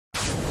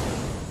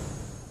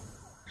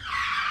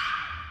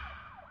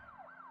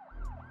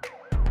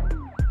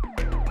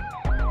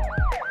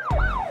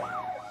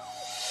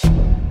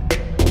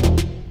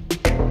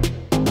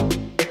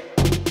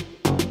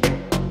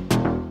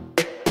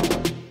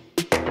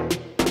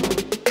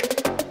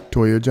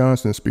Toya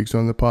Johnson speaks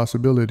on the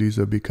possibilities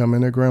of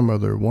becoming a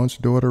grandmother once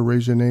daughter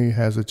Reginae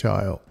has a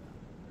child.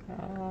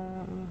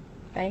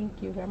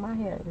 Thank you. My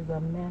hair is a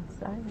mess.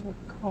 I didn't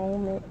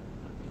comb it.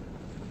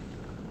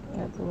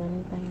 Not do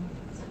anything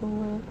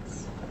to it.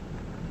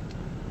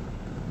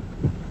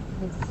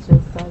 It's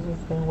just, I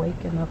just been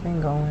waking up and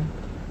going.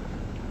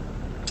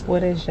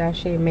 What is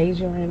Jashay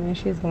majoring in?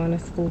 She's going to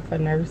school for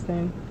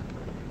nursing.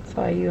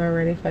 So are you all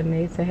ready for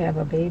Nate to have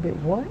a baby?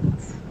 What?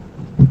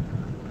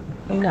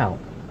 No.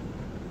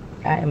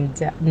 I am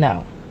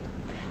no.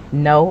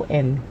 No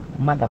and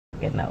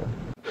motherfucking no.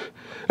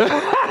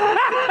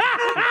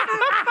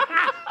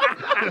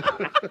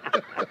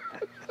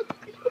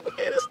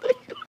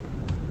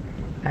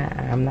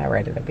 I'm not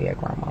ready to be a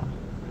grandma.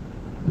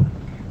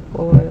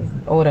 Or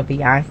the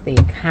Beyonce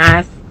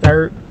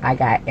concert. I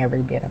got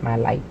every bit of my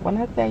life. When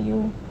I tell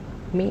you,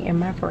 me and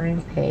my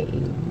friends had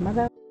a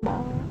mother.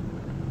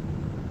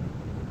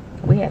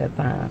 We had a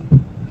time.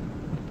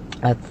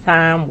 A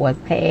time was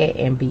had,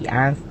 and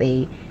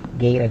Beyonce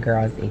gave the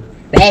girls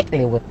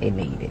exactly what they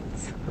needed.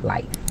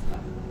 Life.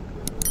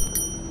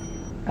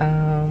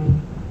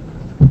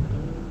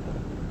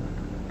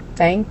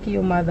 Thank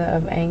you, Mother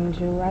of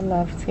Angel. I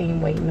love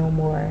Team Wait No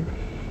More.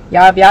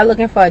 Y'all, if y'all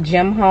looking for a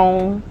gym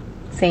home,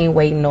 Team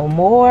Wait No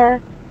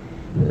More,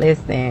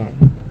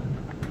 listen,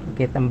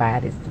 get them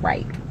bodies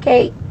right.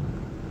 Okay?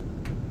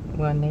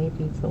 Well,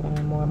 maybe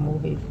doing more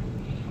movies.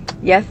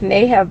 Yes, and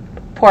they have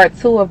part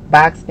 2 of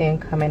Boxing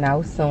coming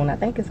out soon. I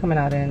think it's coming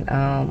out in,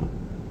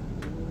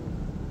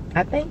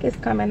 I think it's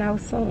coming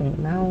out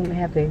soon. I don't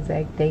have the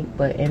exact date,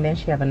 but, and then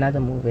she have another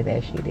movie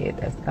that she did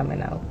that's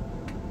coming out.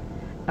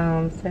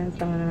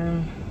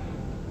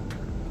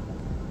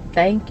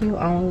 Thank you,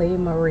 Only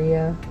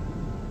Maria.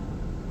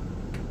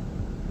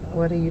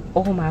 What are you?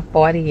 Oh, my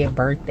 40th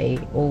birthday.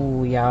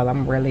 Oh, y'all,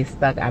 I'm really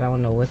stuck. I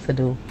don't know what to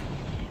do.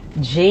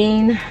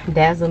 Jean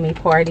Dazzle Me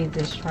Party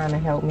just trying to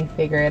help me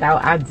figure it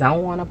out. I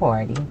don't want a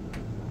party.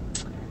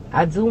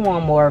 I do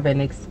want more of an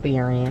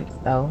experience,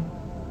 though.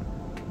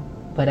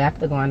 But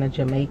after going to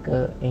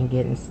Jamaica and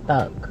getting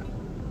stuck,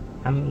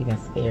 I'm even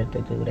scared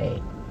to do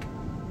that.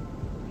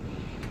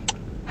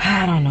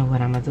 I don't know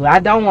what I'm going to do. I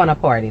don't want a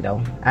party,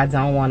 though. I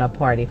don't want a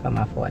party for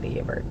my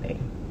 40th birthday.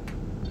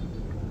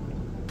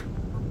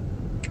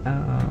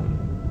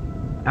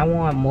 I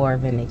want more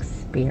of an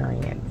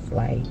experience.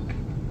 Like,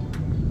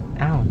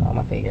 I don't know. I'm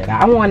going to figure it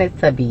out. I want it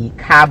to be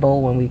Cabo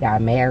when we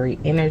got married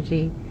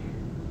energy.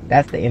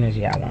 That's the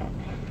energy I want.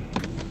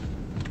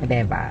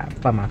 That vibe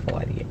for my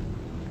 40th.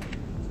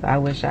 So I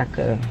wish I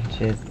could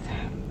just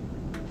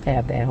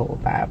have that whole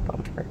vibe for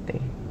my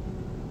birthday.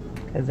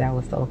 Because that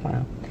was so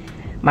fun.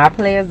 My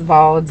Players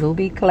Ball do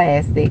be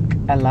classic.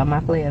 I love my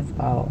Players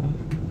Ball.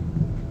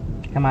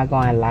 Am I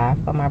going live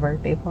for my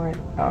birthday party?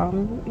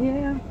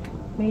 Yeah,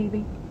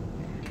 maybe.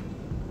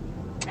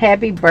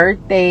 Happy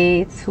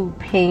birthday to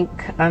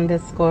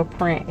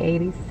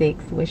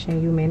Pink_Print86.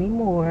 Wishing you many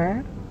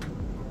more.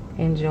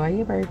 Enjoy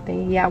your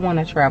birthday. Yeah, I want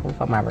to travel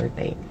for my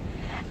birthday.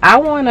 I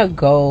want to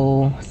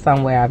go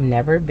somewhere I've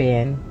never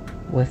been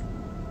with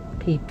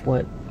people,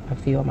 with a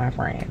few of my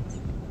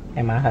friends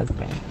and my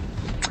husband.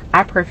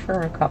 I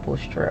prefer a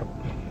couples trip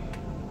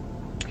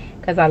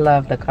because I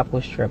love the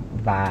couples trip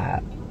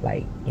vibe,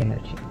 like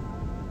energy.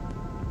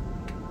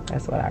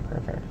 That's what I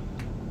prefer.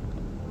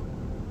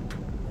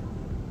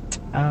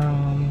 I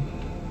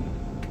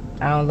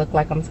don't look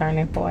like I'm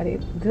turning 40.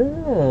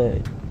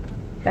 Good.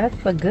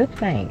 That's a good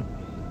thing.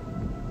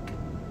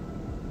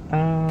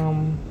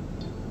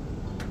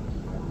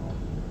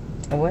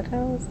 What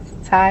else?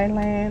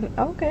 Thailand.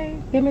 Okay.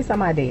 Give me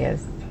some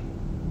ideas.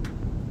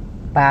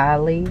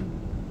 Bali.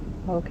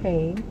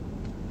 Okay.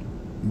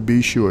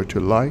 Be sure to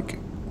like,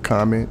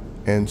 comment,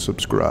 and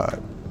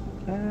subscribe.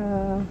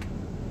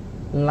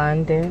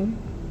 London.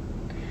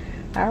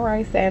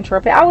 Alright,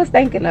 Saint-Tropez. I was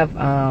thinking of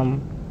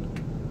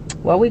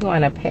well, we're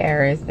going to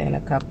Paris and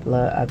a couple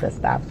of other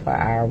stops for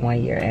our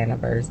 1-year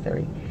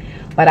anniversary.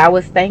 But I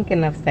was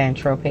thinking of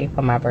Saint-Tropez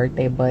for my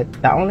birthday. But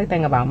the only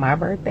thing about my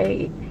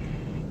birthday,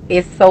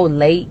 it's so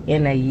late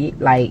in the year,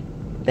 like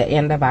the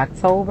end of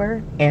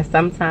October, and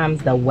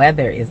sometimes the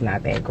weather is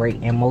not that great,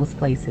 and most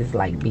places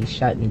like be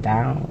shutting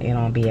down. It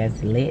don't be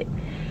as lit,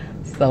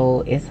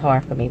 so it's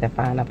hard for me to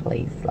find a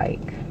place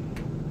like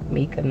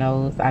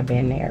Mykonos. I've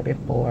been there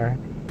before.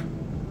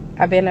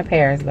 I've been to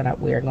Paris, but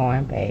we're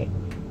going back.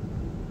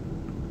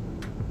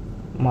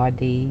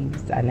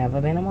 Maldives. I've never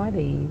been to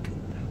Maldives,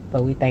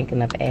 but we're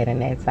thinking of adding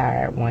that to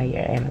our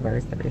 1-year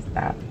anniversary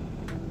stop.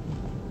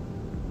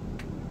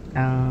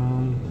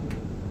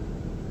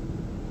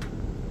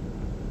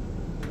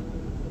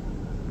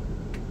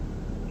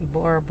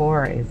 Bora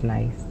Bora is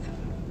nice.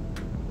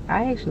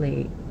 I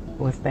actually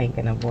was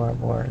thinking of Bora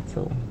Bora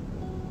too.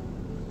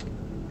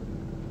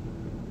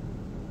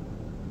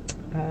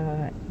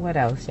 What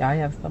else? Y'all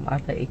have some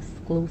other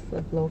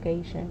exclusive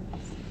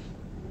locations?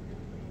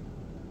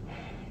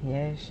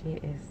 Yeah, she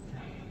is.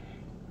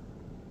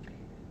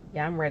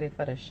 Yeah, I'm ready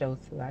for the show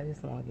too. I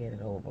just want to get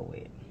it over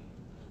with.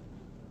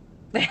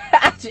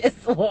 I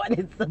just want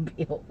it to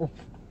be over.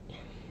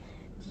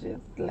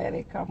 just let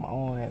it come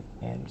on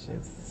and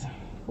just,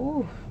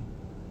 whew.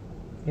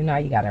 You know,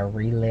 you gotta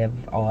relive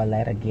all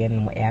that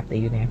again after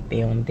you done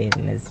filmed it,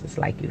 and it's just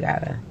like you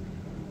gotta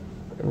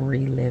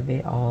relive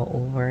it all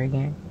over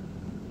again.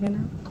 You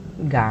know,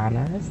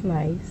 Ghana is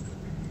nice.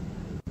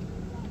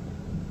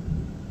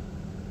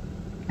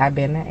 I've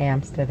been to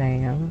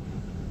Amsterdam.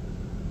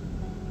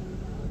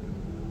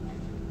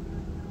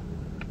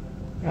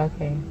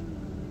 Okay.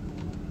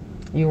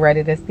 You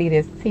ready to see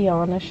this tea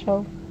on the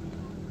show?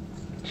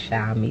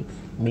 Child,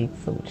 me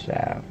too,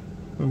 child.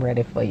 I'm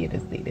ready for you to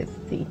see this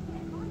tea.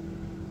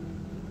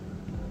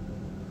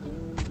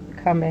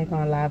 Come back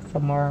on live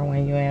tomorrow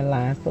when you're in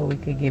line so we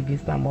could give you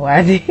some more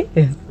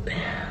ideas.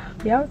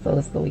 Y'all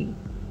so sweet.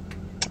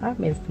 I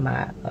miss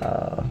my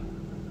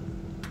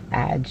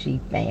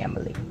IG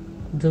family.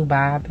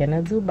 Dubai, I've been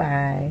to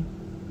Dubai.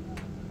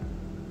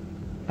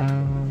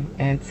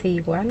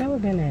 Antigua, I've never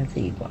been to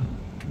Antigua.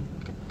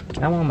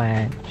 I won't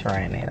mind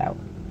trying it out.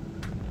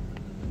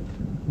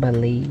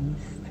 Belize,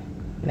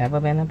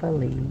 never been to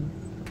Belize.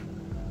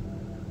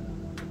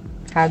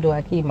 How do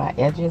I keep my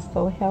edges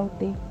so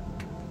healthy?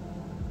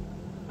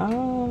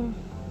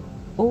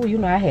 Oh, you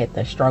know, I had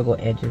the struggle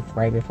edges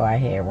right before I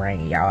had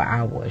rain, y'all.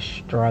 I was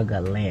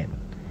struggling.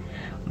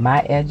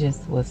 My edges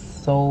was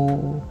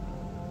so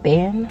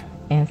thin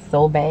and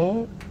so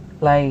bad.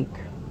 Like,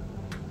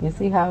 you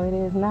see how it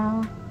is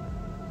now?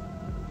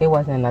 It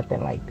wasn't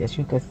nothing like this.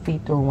 You could see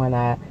through when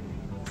I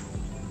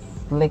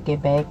slick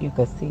it back. You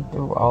could see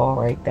through all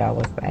right there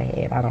was I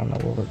had. I don't know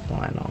what was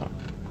going on.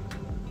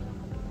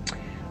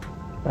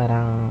 But,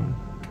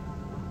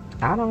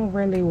 I don't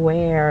really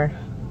wear...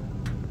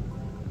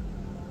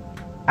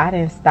 I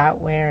didn't stop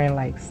wearing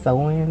like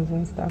sew-ins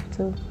and stuff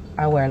too.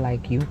 I wear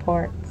like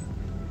U-parts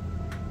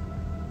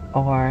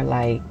or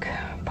like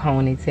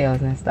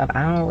ponytails and stuff.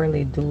 I don't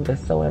really do the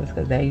sew-ins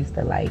because they used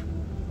to like,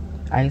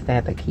 I used to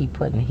have to keep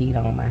putting heat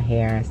on my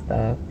hair and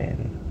stuff,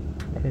 and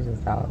it was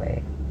just all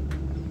bad.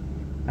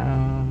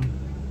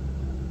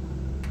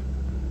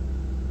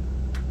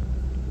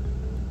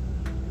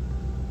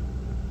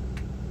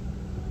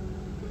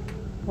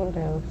 What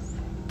else?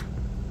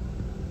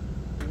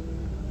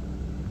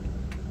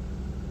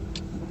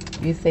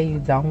 You say you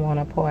don't want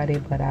to party,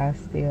 but I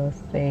still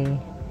say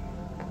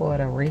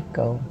Puerto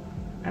Rico.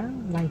 I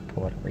don't like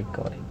Puerto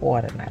Rico. The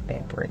water not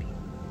that pretty.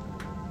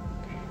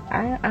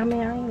 I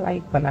mean, I ain't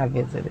like when I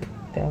visited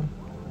them.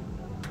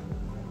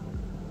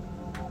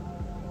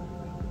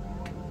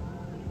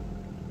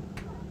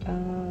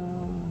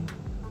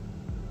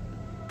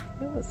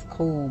 It was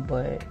cool,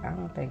 but I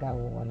don't think I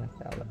would want to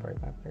celebrate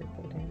my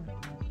birthday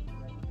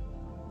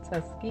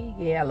there.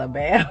 Tuskegee,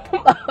 Alabama.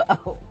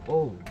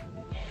 Oh.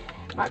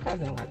 My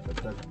cousin went to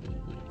Tuskegee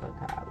for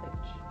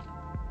college.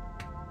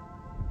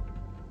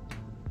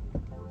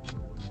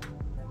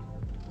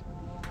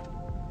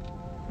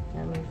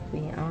 Let me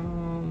see.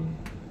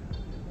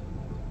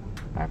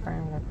 My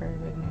friend was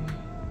Reginae.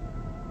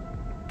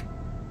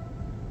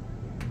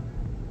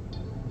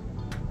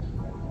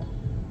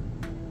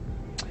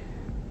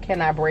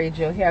 Can I braid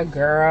your hair,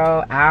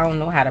 girl? I don't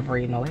know how to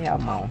braid no hair,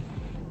 Mom.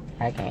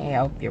 I can't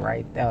help you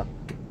right there.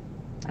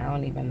 I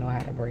don't even know how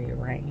to braid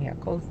right here.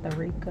 Costa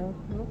Rica.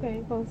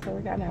 Okay, Costa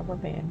Rica. I've never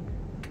been.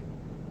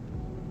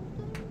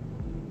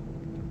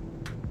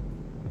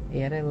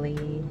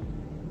 Italy.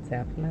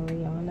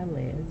 Definitely on the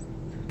list.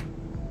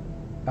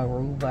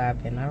 Aruba.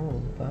 I've been to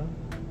Aruba.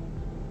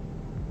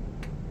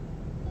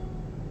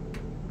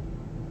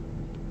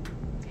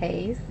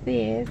 Hey,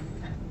 sis.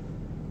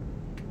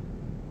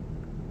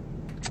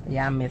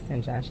 Yeah, I'm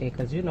missing Joshe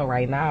because you know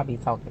right now I'll be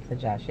talking to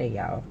Joshe,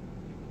 y'all.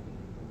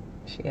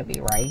 She'll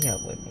be right here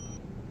with me.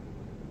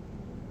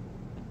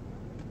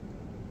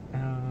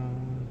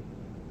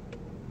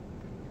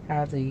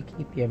 How do you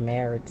keep your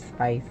marriage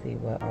spicy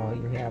with all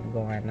you have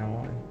going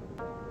on?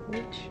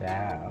 Good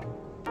child.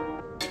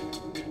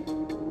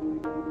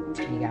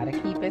 You gotta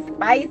keep it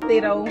spicy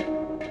though.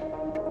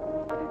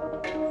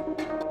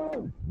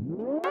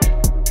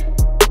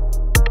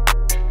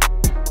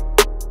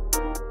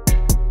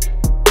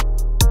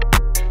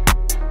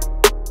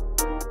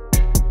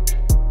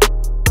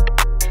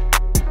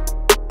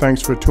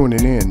 Thanks for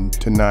tuning in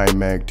to 9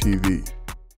 Mag TV.